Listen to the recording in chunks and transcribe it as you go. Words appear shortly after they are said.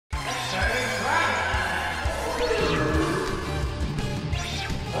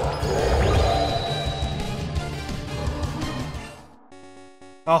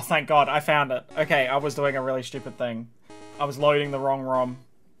Oh, thank God, I found it. Okay, I was doing a really stupid thing. I was loading the wrong ROM.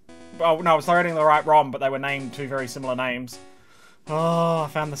 Oh, no, I was loading the right ROM, but they were named two very similar names. Oh, I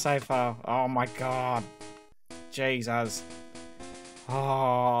found the save file. Oh my God. Jesus.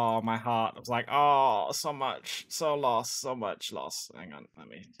 Oh, my heart. I was like, oh, so much. So lost. So much loss. Hang on, let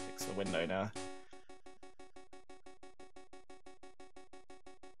me fix the window now.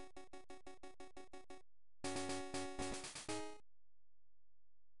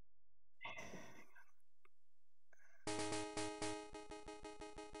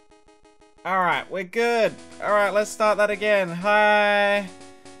 Alright, we're good. Alright, let's start that again. Hi.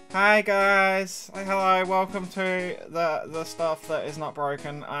 Hi, guys. Hello, welcome to the stuff that is not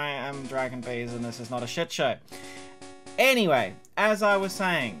broken. I am Dragon Bees, and this is not a shit show. Anyway, as I was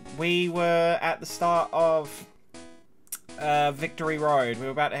saying, we were at the start of Victory Road. We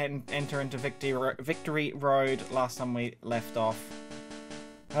were about to enter into Victory Road last time we left off.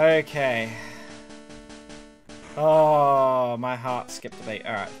 Okay. Oh, my heart skipped a beat.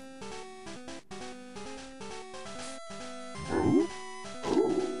 Alright.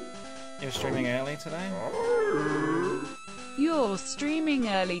 You're streaming early today? You're streaming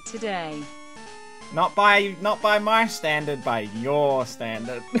early today. Not by my standard, by your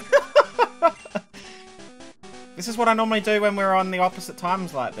standard. This is what I normally do when we're on the opposite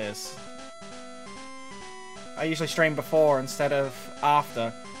times like this. I usually stream before instead of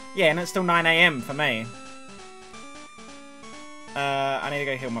after. Yeah, and it's still 9 AM for me. I need to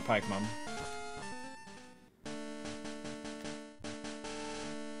go heal my Pokemon.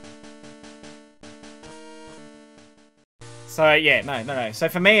 So, yeah, no. So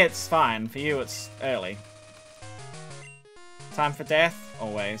for me, it's fine. For you, it's early. Time for death?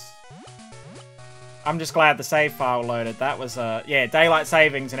 Always. I'm just glad the save file loaded. That was, yeah, daylight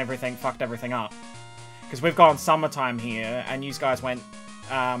savings and everything fucked everything up. Because we've gone summertime here, and you guys went,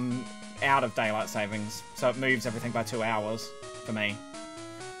 out of daylight savings. So it moves everything by 2 hours for me.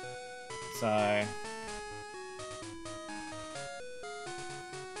 So...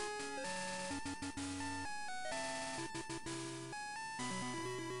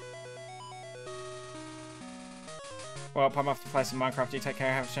 Well, I'm off to play some Minecraft. You take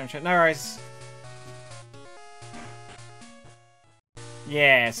care. Have a stream. No worries.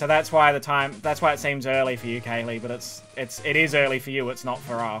 Yeah, so that's why that's why it seems early for you, Kaylee. But it is early for you. It's not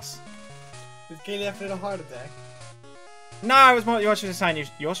for us. Did Kaylee have a heart attack? No, it was more. You're just saying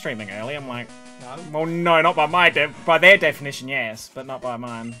you're streaming early. I'm like, No. well, no, not by their definition, yes, but not by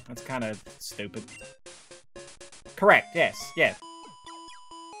mine. That's kind of stupid. Correct. Yes. Yeah.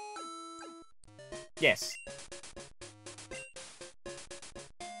 Yes.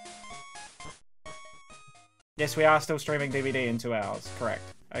 Yes, we are still streaming DVD in 2 hours. Correct.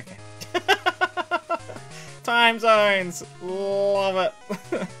 Okay. Time zones! Love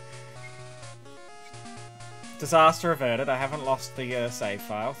it! Disaster averted. I haven't lost the save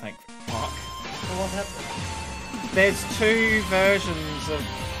file, thank fuck. Well, what happened? There's two versions of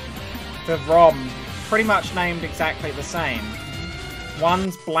the ROM, pretty much named exactly the same.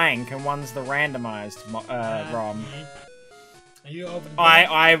 One's blank and one's the randomized ROM. Are you open?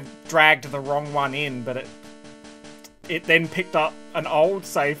 I dragged the wrong one in, but it then picked up an old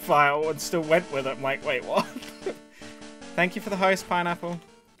save file and still went with it. I'm like, wait, what? Thank you for the host, Pineapple.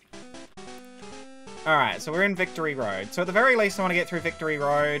 Alright, so we're in Victory Road. So at the very least, I want to get through Victory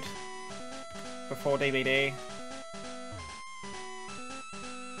Road before DVD.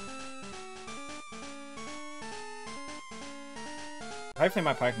 Hopefully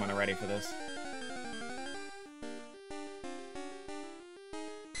my Pokemon are ready for this.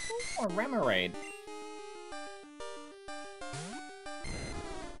 Oh, a Remoraid.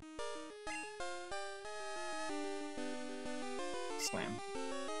 Slam.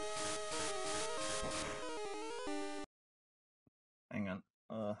 Hang on.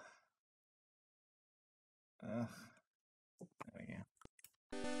 There we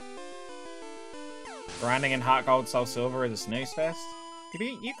go. Grinding in Heart Gold, Soul Silver is a snooze fest.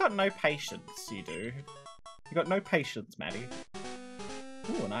 You've got no patience, you do. You got no patience, Maddie.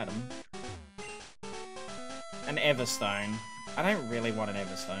 Ooh, an item. An Everstone. I don't really want an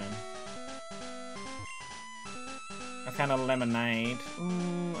Everstone. I found a lemonade.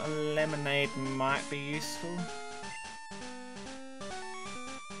 Ooh, a lemonade might be useful.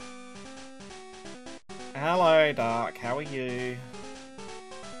 Hello, Dark. How are you?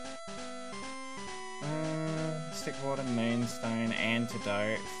 Stick Water, Moonstone,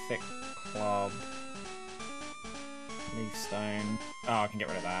 Antidote, Thick Club, Leaf Stone. Oh, I can get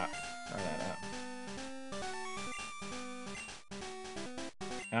rid of that. Throw that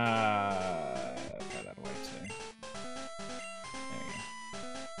out. Throw that away too. There we go.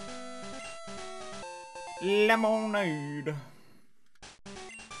 Lemonade.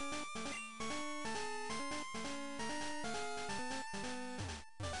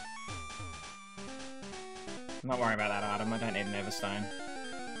 I'm not worrying about that item. I don't need an Everstone.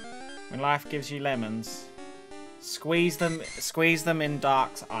 When life gives you lemons, squeeze them in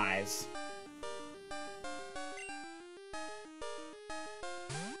Dark's eyes.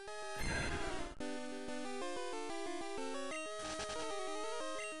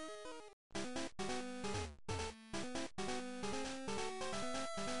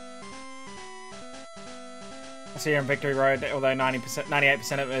 I see you're in Victory Road, although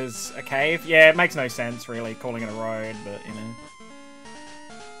 98% of it is a cave. Yeah, it makes no sense, really, calling it a road, but, you know.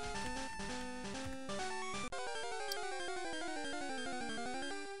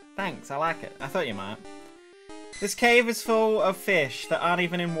 Thanks, I like it. I thought you might. This cave is full of fish that aren't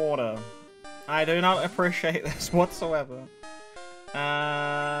even in water. I do not appreciate this whatsoever.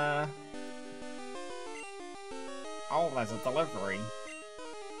 Oh, there's a delivery.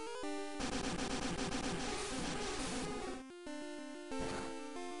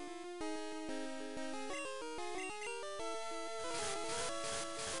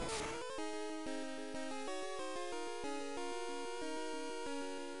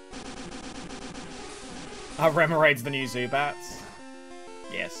 Remoraid's the new Zubats.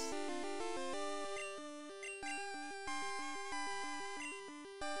 Yes.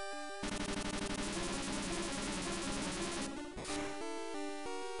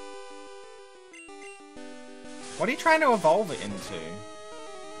 What are you trying to evolve it into?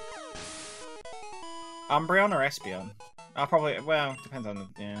 Umbreon or Espeon? I'll probably, well, depends on the,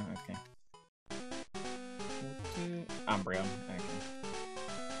 yeah, okay. Umbreon, okay.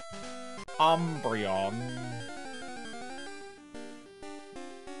 Umbreon.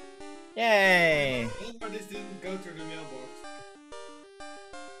 Yay! Or this didn't go through the mailbox.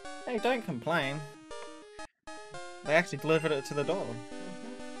 Hey, don't complain. They actually delivered it to the door.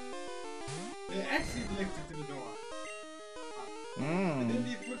 They actually delivered it to the door. Mmm. And then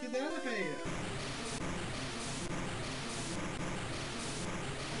they put it in the elevator.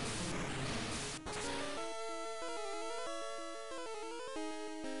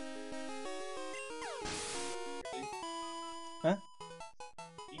 Huh?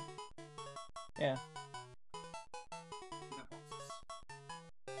 Yeah.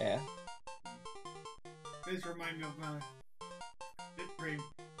 Yeah. This reminds me of my whipped cream.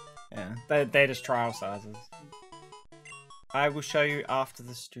 Yeah. They're just trial sizes. I will show you after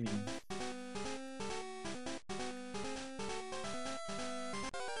the stream.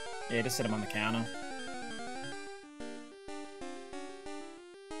 Yeah, just sit them on the counter.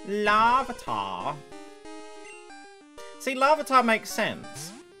 Larvitar. See, Larvitar makes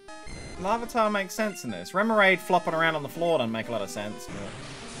sense. Larvitar makes sense in this. Remoraid flopping around on the floor doesn't make a lot of sense, but...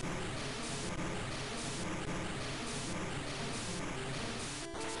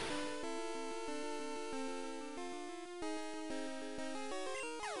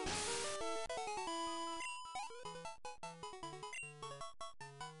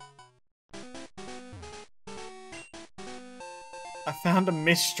 I found a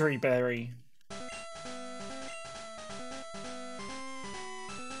mystery berry.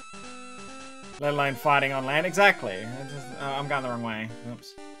 Let alone fighting on land. Exactly. I'm going the wrong way.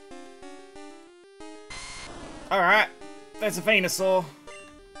 Oops. Alright. There's a Venusaur.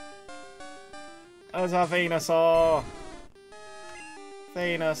 There's a Venusaur.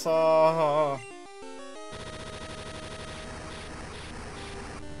 Venusaur.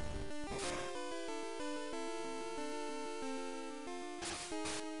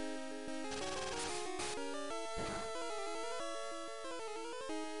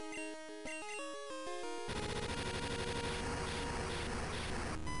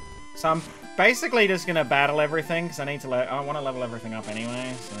 So I'm basically just gonna battle everything because I need to. I want to level everything up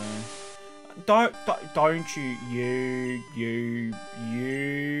anyway. So don't you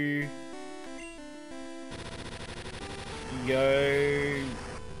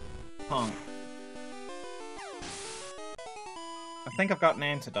punk. I think I've got an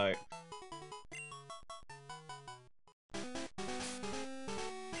antidote.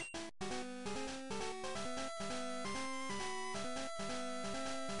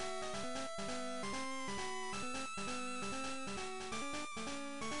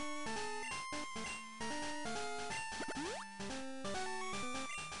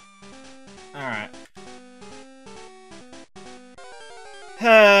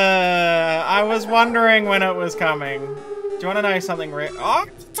 I was wondering when it was coming. Do you want to know something real? Oh!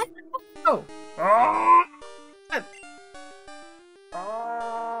 Oh! Oh!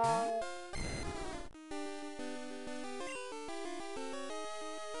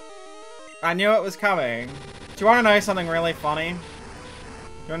 I knew it was coming. Do you want to know something really funny? Do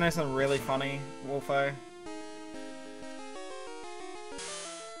you want to know something really funny, Wolfo?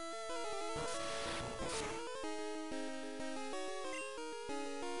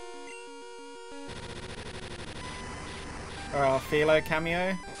 Oh, Philo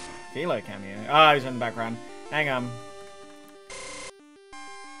cameo? Philo cameo. Oh, he's in the background. Hang on.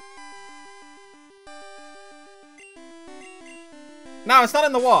 No, it's not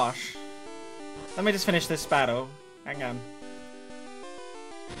in the wash. Let me just finish this battle. Hang on.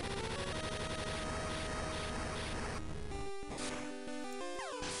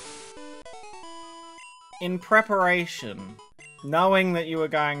 In preparation, knowing that you were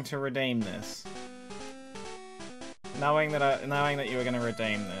going to redeem this. Knowing that you were going to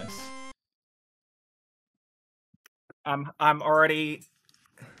redeem this. I'm already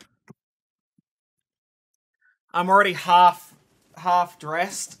half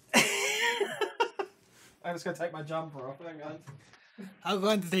dressed. I'm just gonna take my jumper off. Hang on. I'm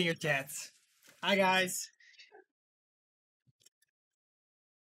going to take your chats. Hi guys.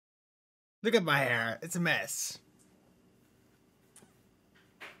 Look at my hair. It's a mess.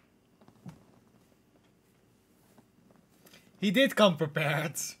 He did come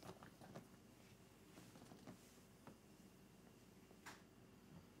prepared.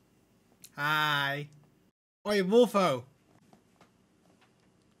 Hi. Oi, Wolfo.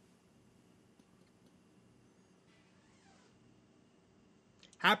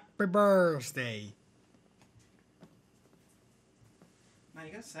 Happy birthday. No,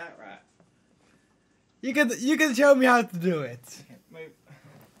 you gotta say it right. You can show me how to do it. Okay, move.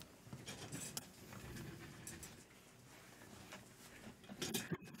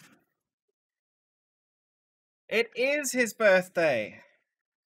 It is his birthday.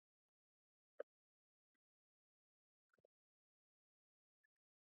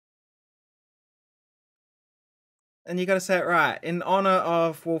 And you gotta say it right. In honor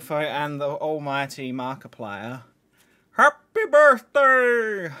of Wolfo and the almighty Markiplier. Happy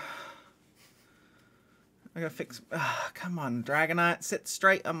birthday! I gotta fix... Oh, come on, Dragonite. Sit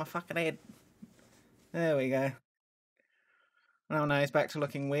straight on my fucking head. There we go. Oh no, he's back to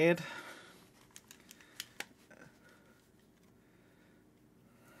looking weird.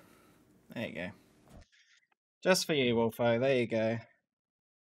 There you go. Just for you, Wolfo. There you go.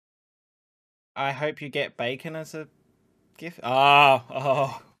 I hope you get bacon as a gift.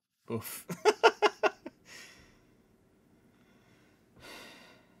 Oh. Oof.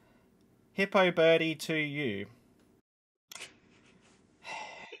 Hippo birdie to you.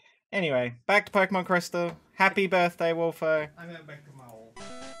 Anyway, back to Pokemon Crystal. Happy birthday, Wolfo. I'm going back to my hole.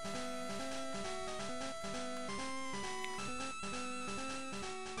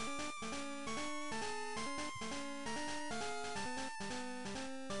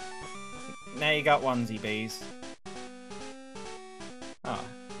 Now you got onesie bees. Oh.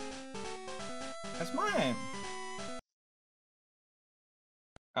 That's mine.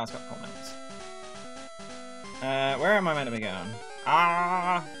 Oh, it's got comments. Where am I meant to be going?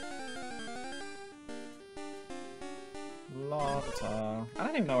 Ah! Lota. I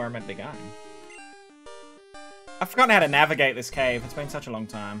don't even know where I'm meant to be going. I've forgotten how to navigate this cave. It's been such a long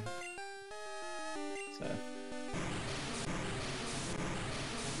time.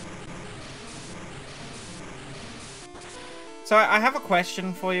 So I have a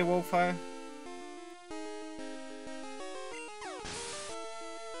question for you, Wolfo.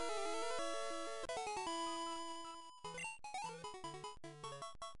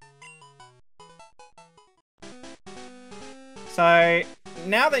 So,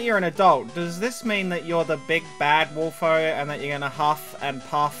 now that you're an adult, does this mean that you're the big bad Wolfo and that you're gonna huff and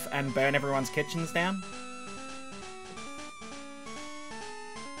puff and burn everyone's kitchens down?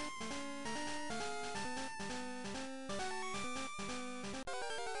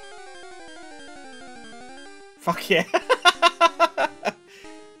 Fuck yeah.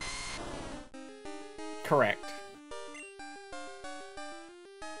 Correct.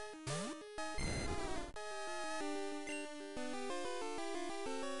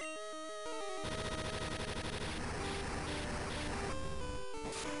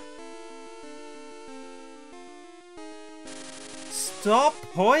 Stop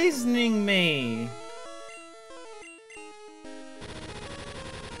poisoning me!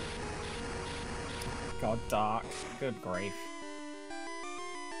 God, Dark. Good grief.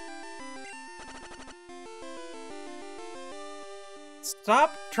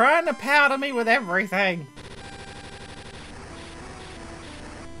 Stop trying to powder me with everything!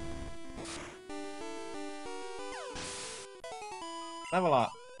 Level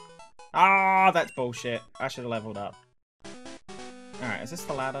up. Ah, that's bullshit. I should have leveled up. Alright, is this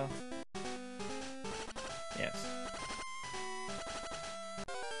the ladder?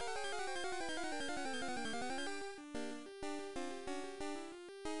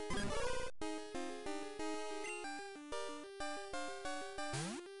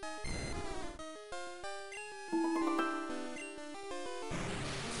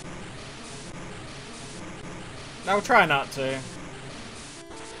 I'll try not to.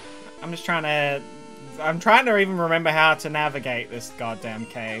 I'm trying to even remember how to navigate this goddamn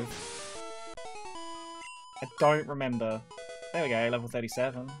cave. I don't remember. There we go, level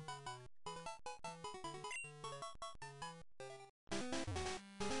 37. I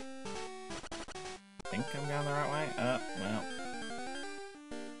think I'm going the right way. Well.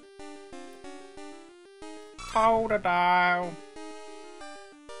 Totodile.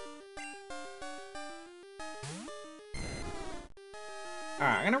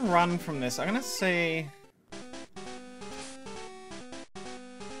 Alright, I'm gonna run from this. I'm gonna see.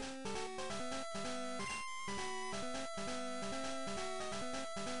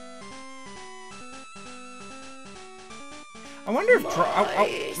 I wonder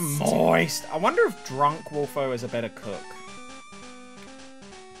if moist. I wonder if Drunk Wolfo is a better cook.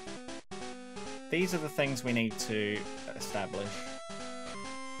 These are the things we need to establish.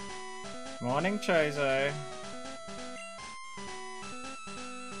 Morning, Chozo.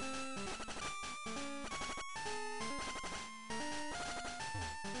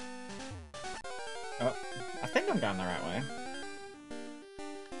 Oh, I think I'm going the right way.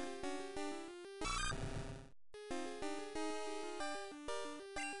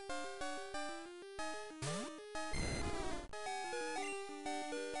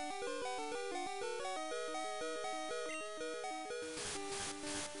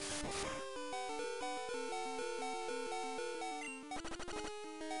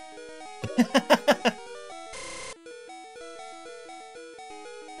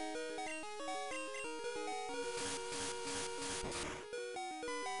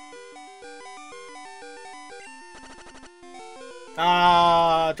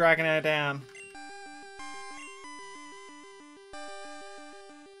 Ah, dragging her down.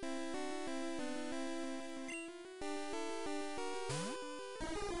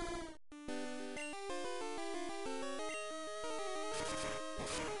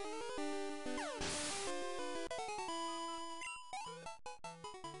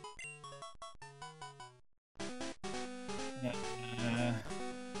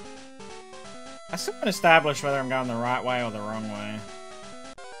 I still want to establish whether I'm going the right way or the wrong way.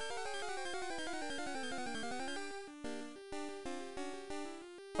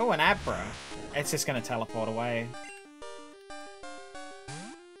 Oh, an Abra. It's just going to teleport away.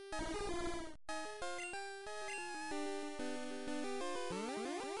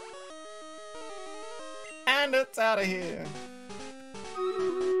 And it's out of here.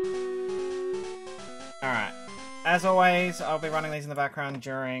 Alright. As always, I'll be running these in the background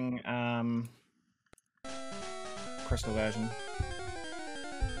during, Crystal version.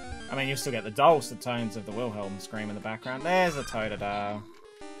 I mean, you'll still get the dulcet tones of the Wilhelm scream in the background. There's a Totodile.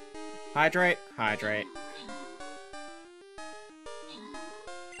 Hydrate, hydrate.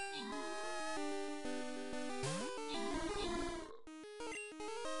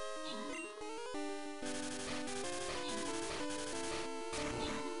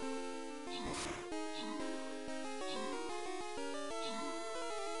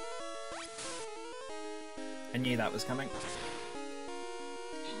 I knew that was coming.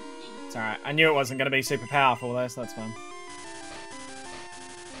 It's alright. I knew it wasn't going to be super powerful though, so that's fine.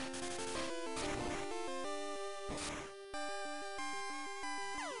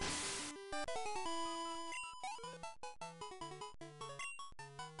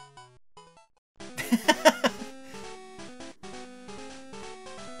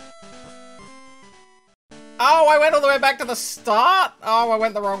 Oh, I went all the way back to the start? Oh, I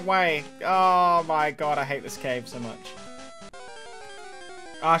went the wrong way. Oh my god, I hate this cave so much.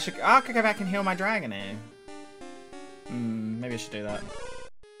 Oh, I could go back and heal my dragon here. Maybe I should do that.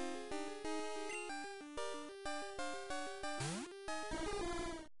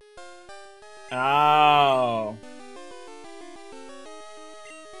 Oh.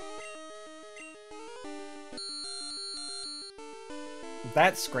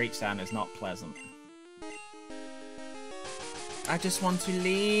 That screech sound is not pleasant. I just want to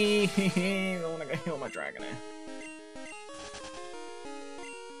leave. I want to go heal my dragon here.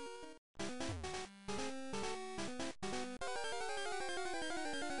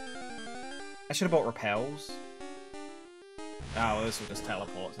 I should have bought repels. Oh, well, this will just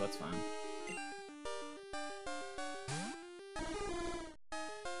teleport, so that's fine.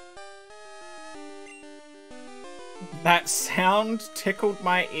 That sound tickled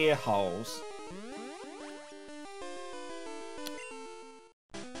my ear holes.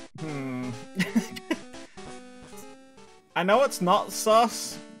 I know it's not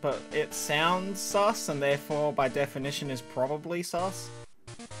sus, but it sounds sus, and therefore, by definition, is probably sus.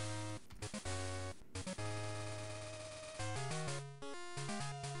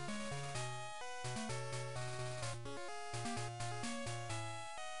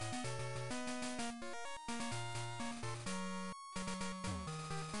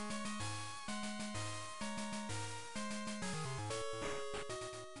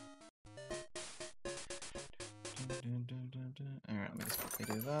 Just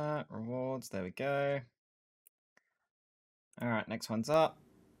quickly do that. Rewards, there we go. Alright, next one's up.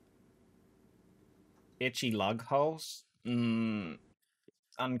 Itchy lug holes. Uncomfy.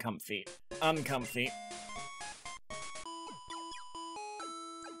 Uncomfy.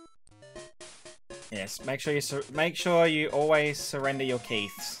 Yes, make sure you always surrender your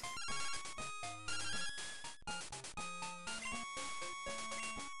keys.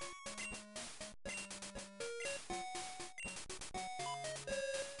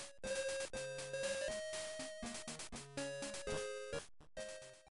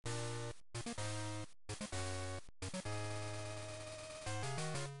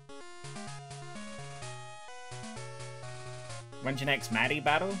 When's your next Maddie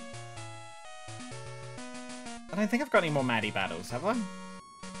battle? I don't think I've got any more Maddie battles, have I? I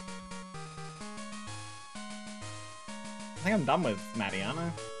think I'm done with Maddie, aren't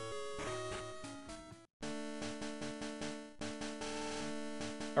I?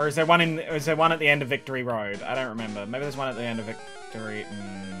 Or is there one at the end of Victory Road? I don't remember. Maybe there's one at the end of Victory.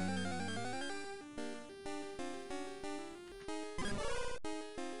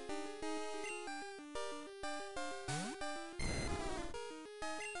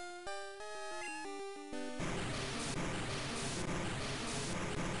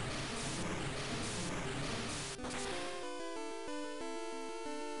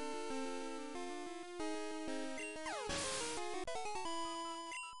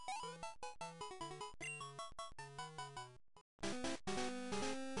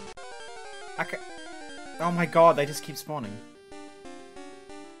 Oh my god, they just keep spawning.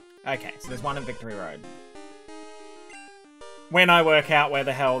 Okay, so there's one in Victory Road. When I work out where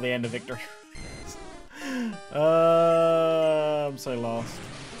the hell the end of Victory Road is. I'm so lost.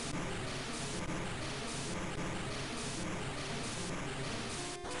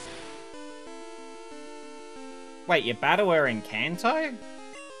 Wait, you battle her in Kanto?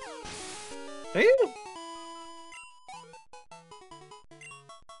 Do you?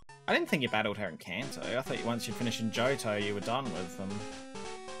 I didn't think you battled her in Kanto. I thought once you finished in Johto, you were done with them.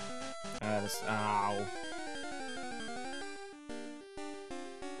 Ow.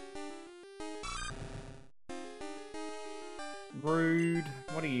 Rude.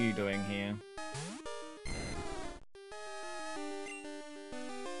 What are you doing here?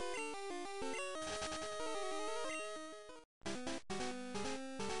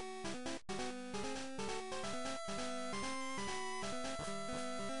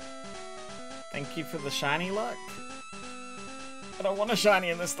 Thank you for the shiny luck. I don't want a shiny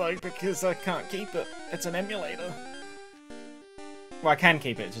in this though because I can't keep it. It's an emulator. Well, I can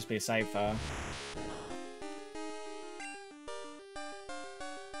keep it, just be a save file.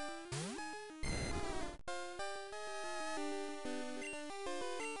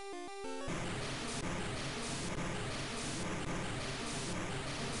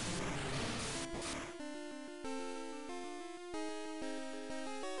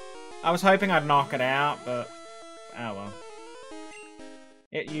 I was hoping I'd knock it out, but oh well.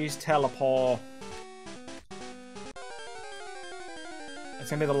 It used teleport. It's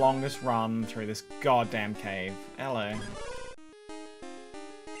gonna be the longest run through this goddamn cave. Hello.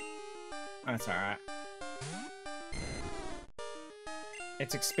 That's alright.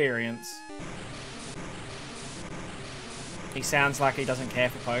 It's experience. He sounds like he doesn't care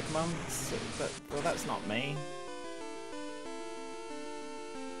for Pokemon, but well, that's not me.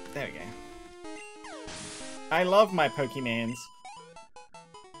 There we go. I love my Pokemans.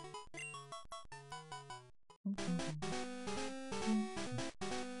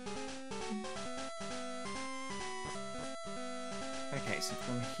 Okay, so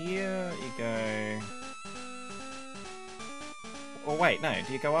from here you go... Oh wait, no,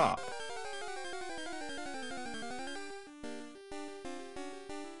 do you go up?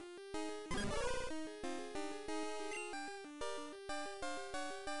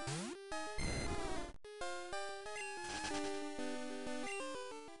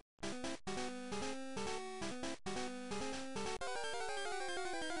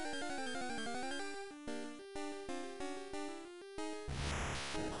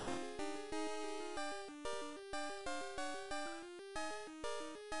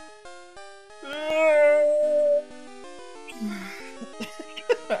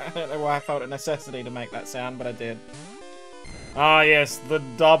 I don't know why I felt a necessity to make that sound, but I did. Ah, yes, the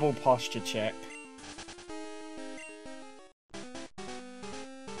double posture check.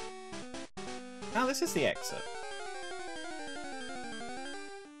 Oh, this is the exit.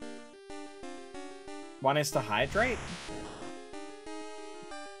 One is to hydrate.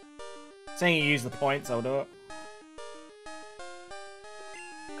 Saying you use the points, I'll do it.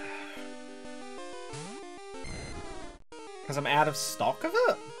 Because I'm out of stock of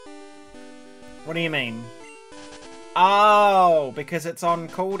it? What do you mean? Oh, because it's on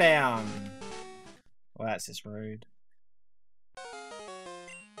cooldown. Well, that's just rude.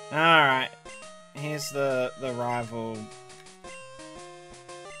 Alright. Here's the rival.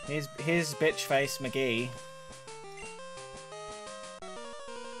 Here's bitch face McGee.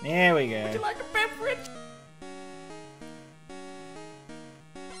 There we go. Would you like a beverage?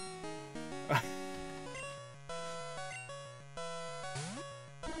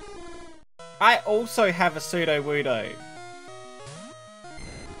 I also have a Pseudo-Wudo.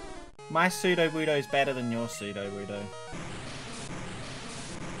 My Pseudo-Wudo is better than your Pseudo-Wudo.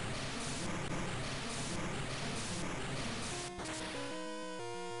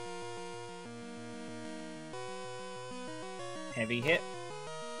 Heavy hit.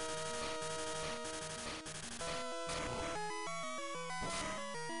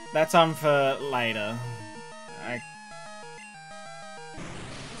 That's on for later.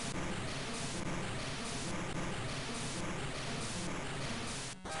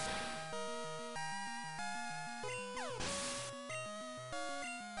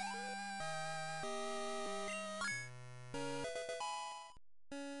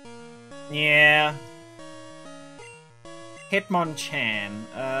 Yeah. Hitmonchan.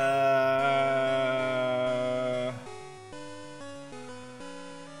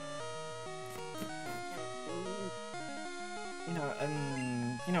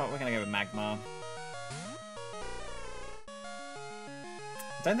 You know what? We're gonna go with Magmar.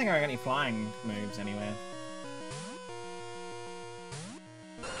 I don't think I got any flying moves anywhere.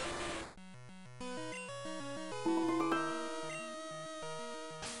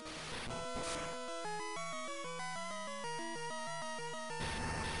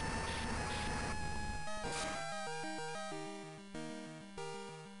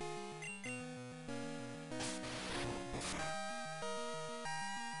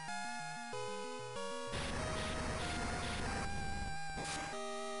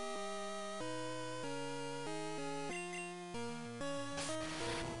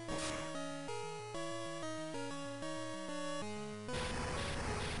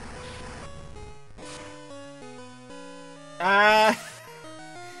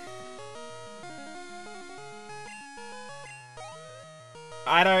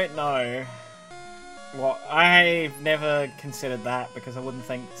 I don't know. Well, I've never considered that because I wouldn't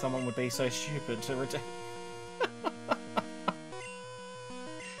think someone would be so stupid to reject.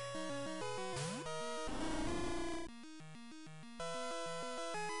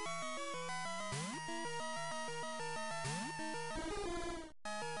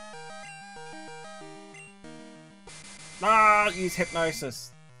 Use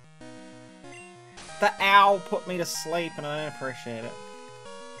hypnosis. The owl put me to sleep and I don't appreciate it.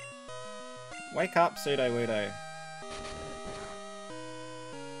 Wake up, Pseudo-Wudo.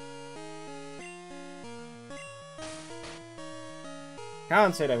 Come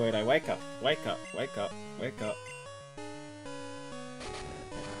on, Pseudo-Wudo, wake up, wake up, wake up, wake up.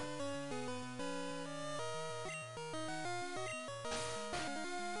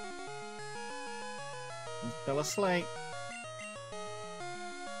 I'm still asleep.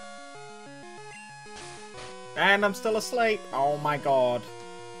 And I'm still asleep. Oh my god.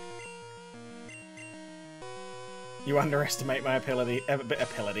 You underestimate my ability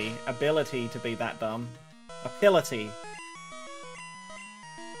to be that dumb. Ability.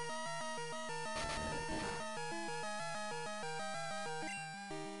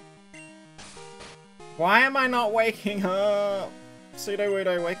 Why am I not waking up?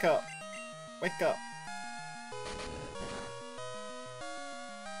 Pseudo-Wudo, wake up. Wake up.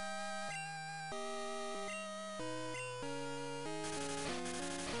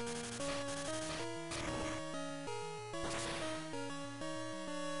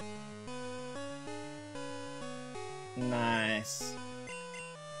 Nice.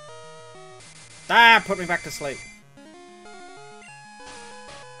 Ah, put me back to sleep.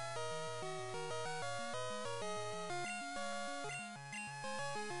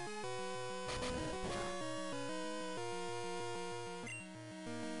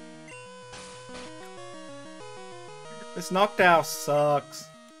 This knockdown sucks.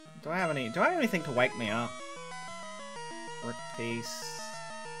 Do I have anything to wake me up? Brick piece,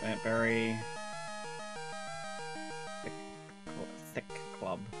 burnt berry. Thick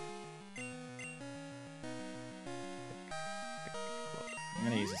club. I'm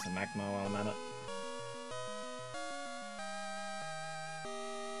gonna use this in Magma while I'm at it.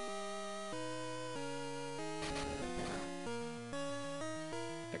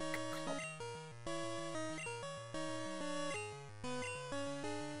 Thick club.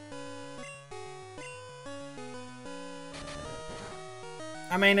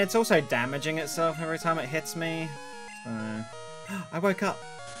 I mean, it's also damaging itself every time it hits me. So... I woke up.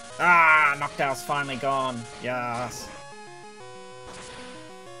 Ah, Knockdown's finally gone. Yes.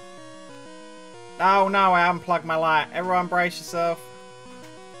 Oh no, I unplugged my light. Everyone brace yourself.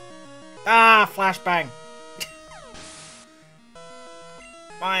 Ah, flashbang.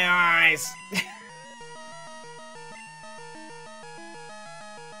 My eyes.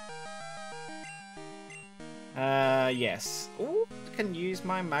 Yes. Ooh, can use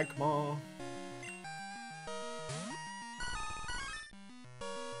my magma.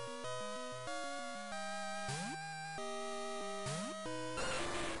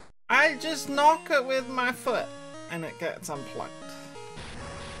 I just knock it with my foot and it gets unplugged.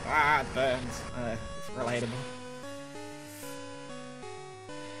 Ah, it burns. It's relatable.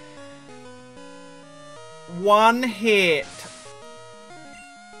 One hit.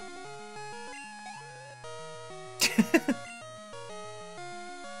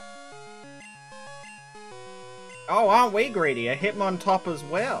 Oh, aren't we greedy? A Hitmon top as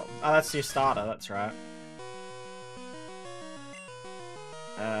well. Oh, that's your starter, that's right.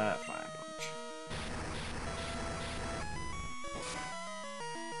 Fire punch.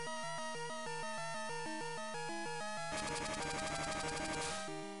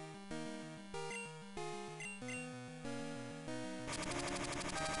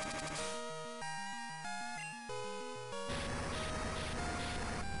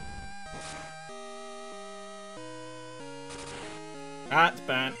 That's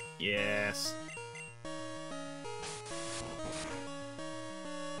burnt. Yes.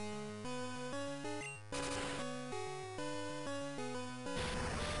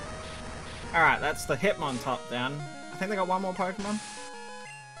 Alright, that's the Hitmon top down. I think they got one more Pokemon.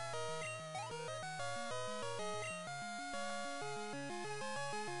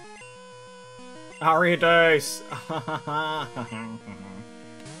 Ariados!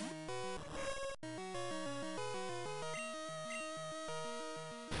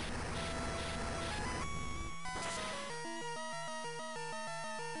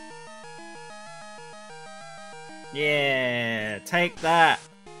 Yeah, take that.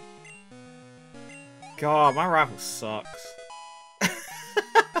 God, my rifle sucks.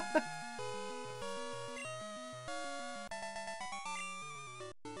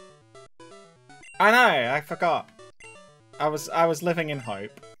 I know, I forgot. I was living in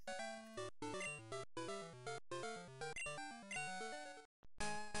hope.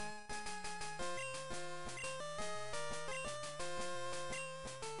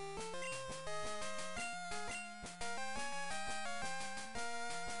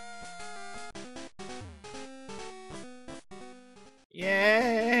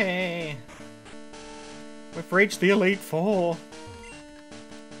 Yay! We've reached the Elite Four.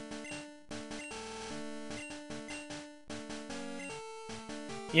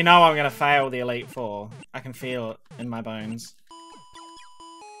 You know I'm gonna fail the Elite Four. I can feel it in my bones.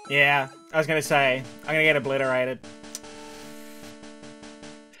 Yeah, I was gonna say, I'm gonna get obliterated.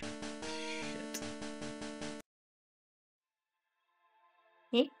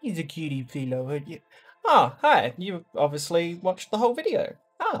 Shit. He's a cutie, Philo, aren't you? Oh, hi, you obviously watched the whole video.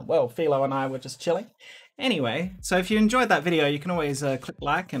 Ah, well, Philo and I were just chilling. Anyway, so if you enjoyed that video, you can always click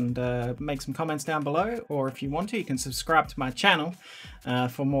like and make some comments down below, or if you want to, you can subscribe to my channel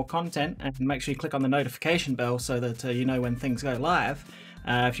for more content, and make sure you click on the notification bell so that you know when things go live.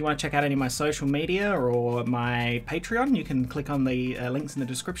 If you want to check out any of my social media or my Patreon, you can click on the links in the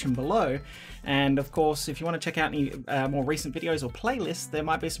description below. And of course, if you want to check out any more recent videos or playlists, there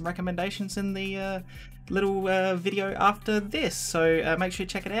might be some recommendations in the little video after this. So make sure you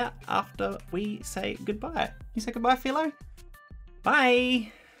check it out after we say goodbye. You say goodbye, Philo?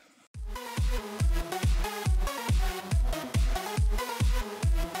 Bye!